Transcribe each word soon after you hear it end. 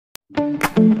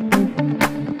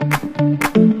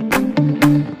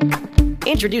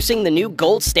Introducing the new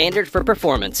gold standard for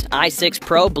performance, i6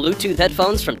 Pro Bluetooth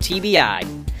headphones from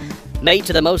TBI. Made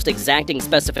to the most exacting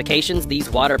specifications, these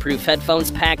waterproof headphones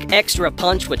pack extra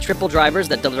punch with triple drivers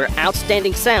that deliver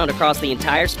outstanding sound across the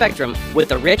entire spectrum with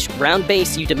the rich, round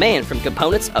bass you demand from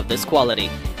components of this quality.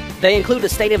 They include a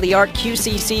state-of-the-art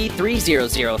QCC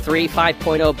 3003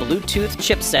 5.0 Bluetooth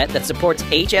chipset that supports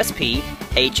HSP,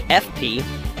 HFP,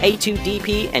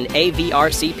 A2DP, and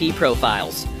AVRCP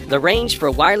profiles. The range for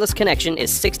wireless connection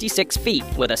is 66 feet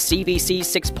with a CVC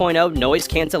 6.0 noise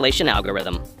cancellation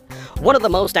algorithm. One of the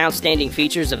most outstanding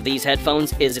features of these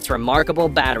headphones is its remarkable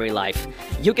battery life.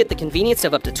 You get the convenience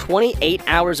of up to 28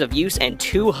 hours of use and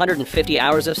 250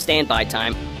 hours of standby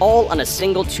time, all on a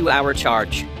single 2-hour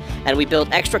charge. And we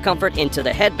built extra comfort into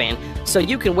the headband so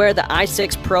you can wear the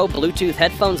i6 Pro Bluetooth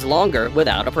headphones longer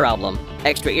without a problem.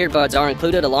 Extra earbuds are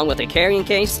included along with a carrying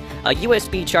case, a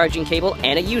USB charging cable,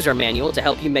 and a user manual to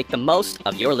help you make the most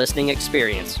of your listening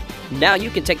experience. Now you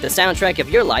can take the soundtrack of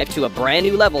your life to a brand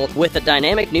new level with the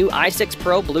dynamic new i6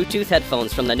 Pro Bluetooth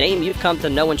headphones from the name you've come to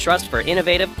know and trust for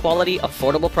innovative, quality,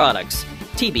 affordable products,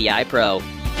 TBI Pro.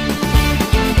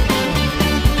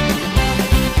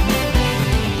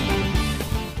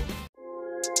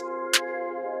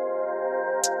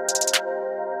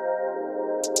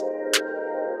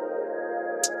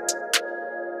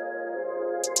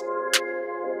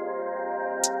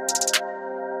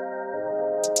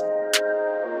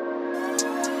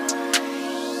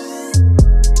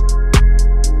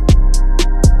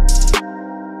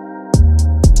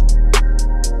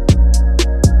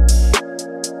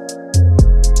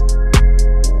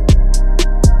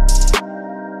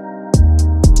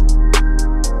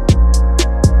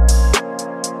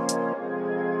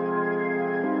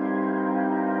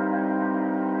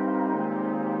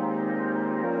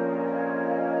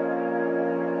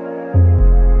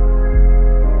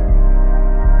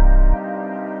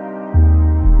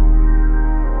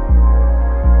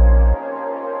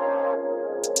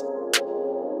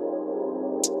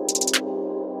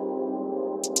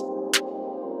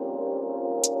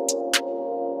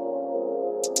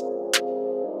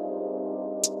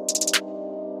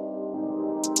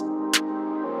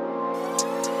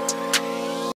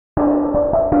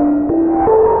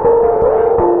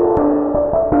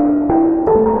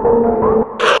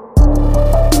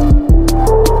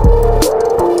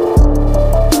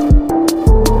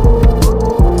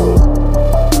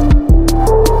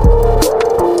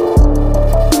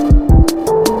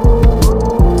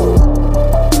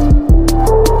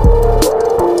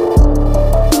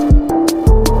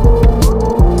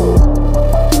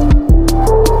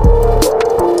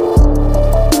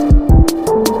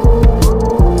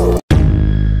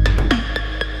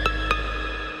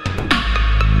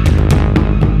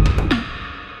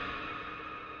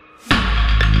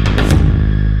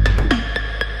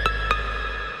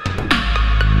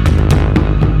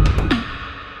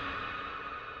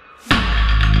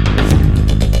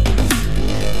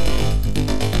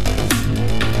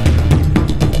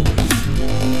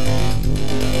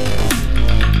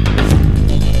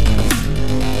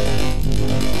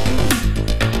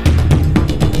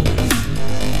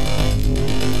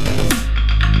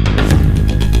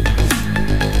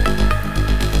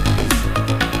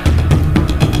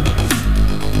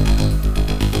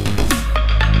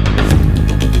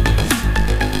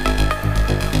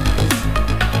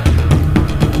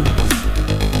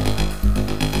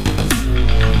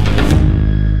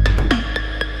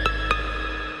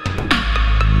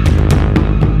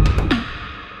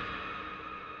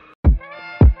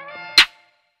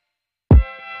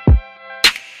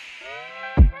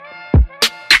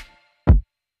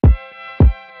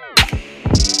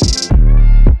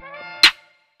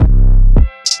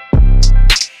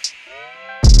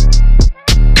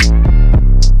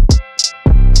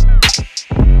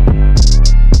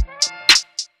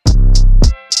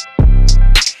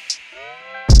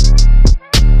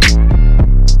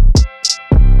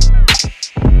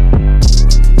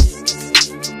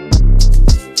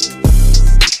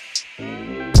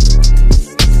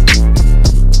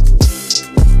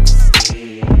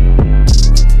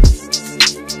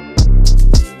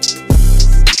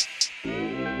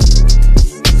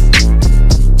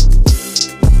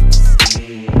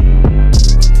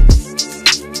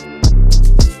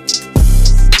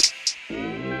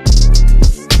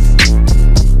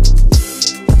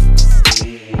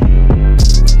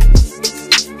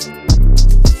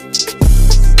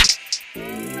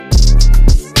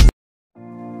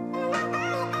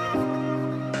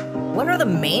 What are the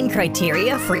main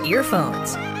criteria for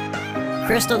earphones?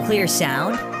 Crystal clear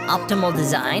sound, optimal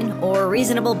design, or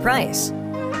reasonable price.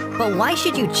 But why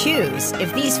should you choose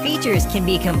if these features can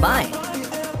be combined?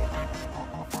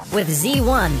 With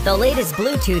Z1, the latest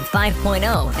Bluetooth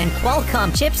 5.0 and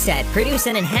Qualcomm chipset produce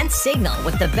an enhanced signal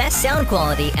with the best sound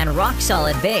quality and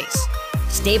rock-solid bass.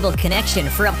 Stable connection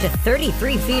for up to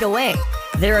 33 feet away.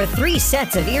 There are 3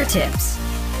 sets of ear tips.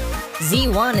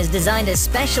 Z1 is designed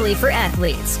especially for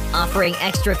athletes, offering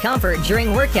extra comfort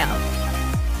during workout.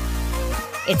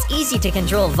 It's easy to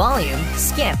control volume,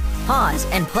 skip, pause,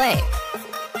 and play.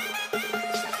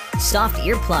 Soft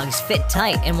earplugs fit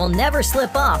tight and will never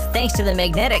slip off thanks to the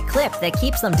magnetic clip that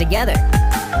keeps them together.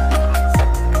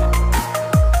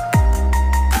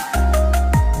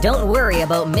 Don't worry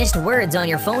about missed words on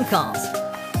your phone calls.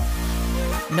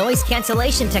 Noise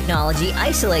cancellation technology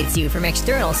isolates you from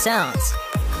external sounds.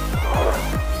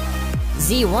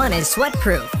 Z1 is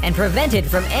sweat-proof and prevented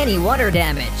from any water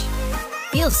damage.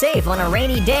 Feel safe on a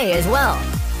rainy day as well.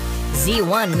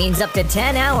 Z1 means up to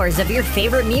 10 hours of your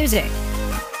favorite music.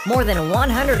 More than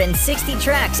 160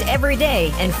 tracks every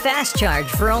day and fast charge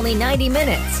for only 90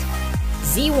 minutes.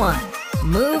 Z1.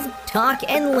 Move, talk,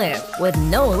 and live with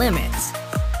no limits.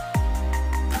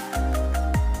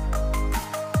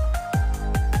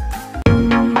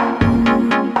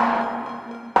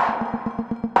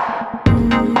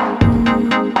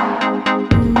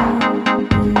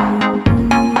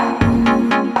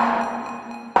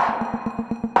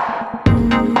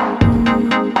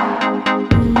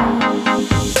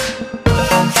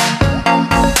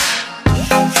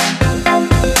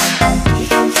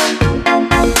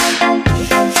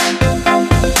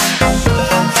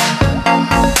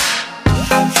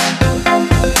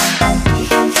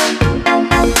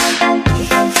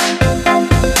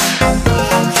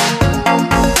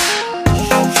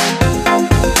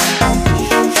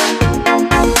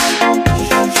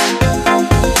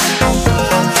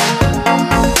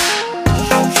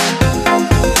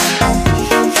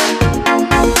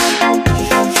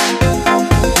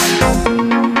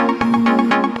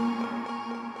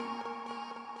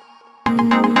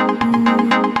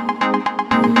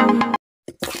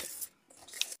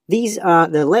 These are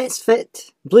the Let's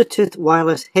Fit Bluetooth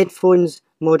wireless headphones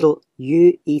model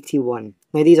U81.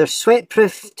 Now these are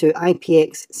sweat-proof to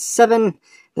IPX7.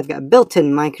 They've got a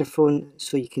built-in microphone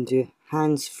so you can do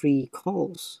hands-free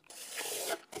calls.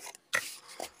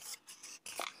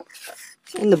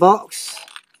 In the box,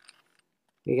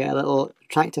 you get a little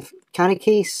attractive carry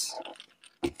case.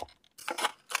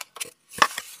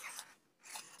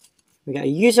 We got a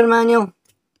user manual.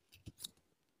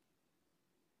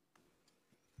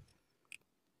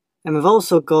 And we've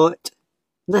also got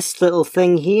this little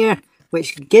thing here,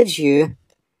 which gives you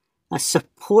a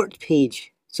support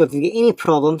page. So if you get any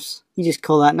problems, you just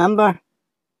call that number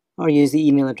or use the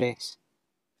email address.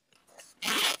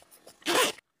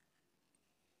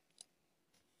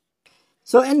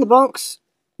 So in the box,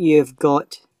 you've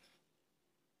got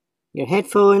your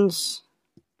headphones.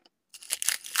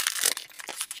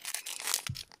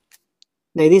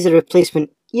 Now these are replacement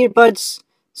earbuds,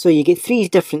 so you get 3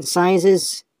 different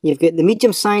sizes. You've got the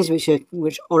medium size, which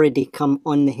already come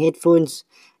on the headphones.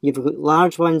 You've got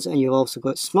large ones, and you've also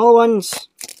got small ones.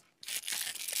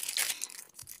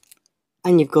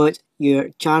 And you've got your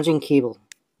charging cable.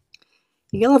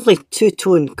 You get a lovely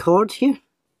 2-tone cord here.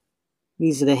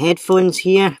 These are the headphones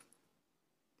here.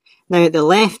 Now at the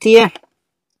left here,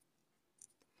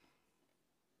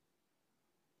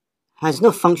 has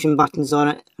no function buttons on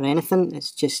it or anything.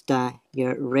 It's just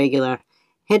your regular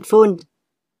headphone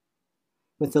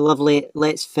with the lovely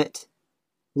Let's Fit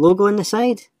logo on the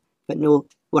side, but no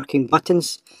working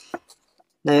buttons.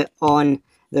 Now on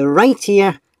the right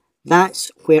here,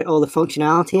 that's where all the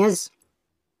functionality is.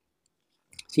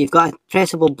 So you've got a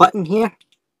pressable button here.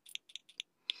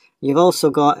 You've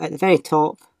also got at the very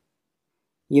top,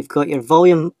 you've got your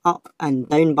volume up and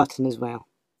down button as well.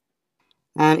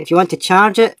 And if you want to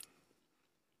charge it,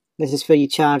 this is where you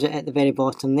charge it at the very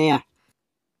bottom there.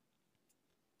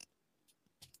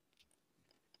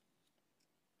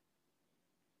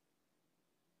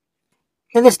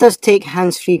 Now this does take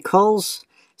hands-free calls,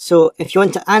 so if you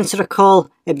want to answer a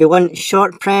call, it'd be one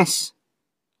short press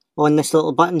on this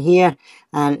little button here,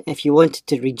 and if you wanted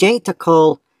to reject a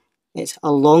call, it's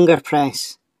a longer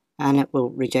press and it will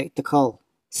reject the call.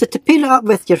 So to pair it up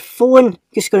with your phone,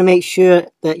 just going to make sure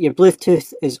that your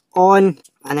Bluetooth is on,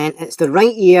 and then it's the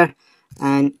right ear,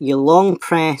 and you long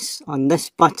press on this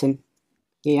button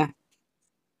here,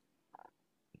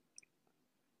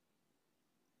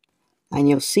 and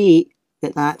you'll see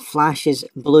that flashes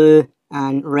blue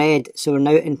and red, so we're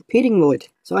now in pairing mode.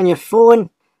 So on your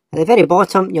phone, at the very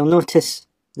bottom, you'll notice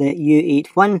the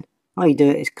U81. All you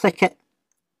do is click it,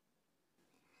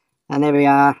 And there we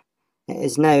are. It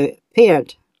is now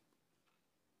paired.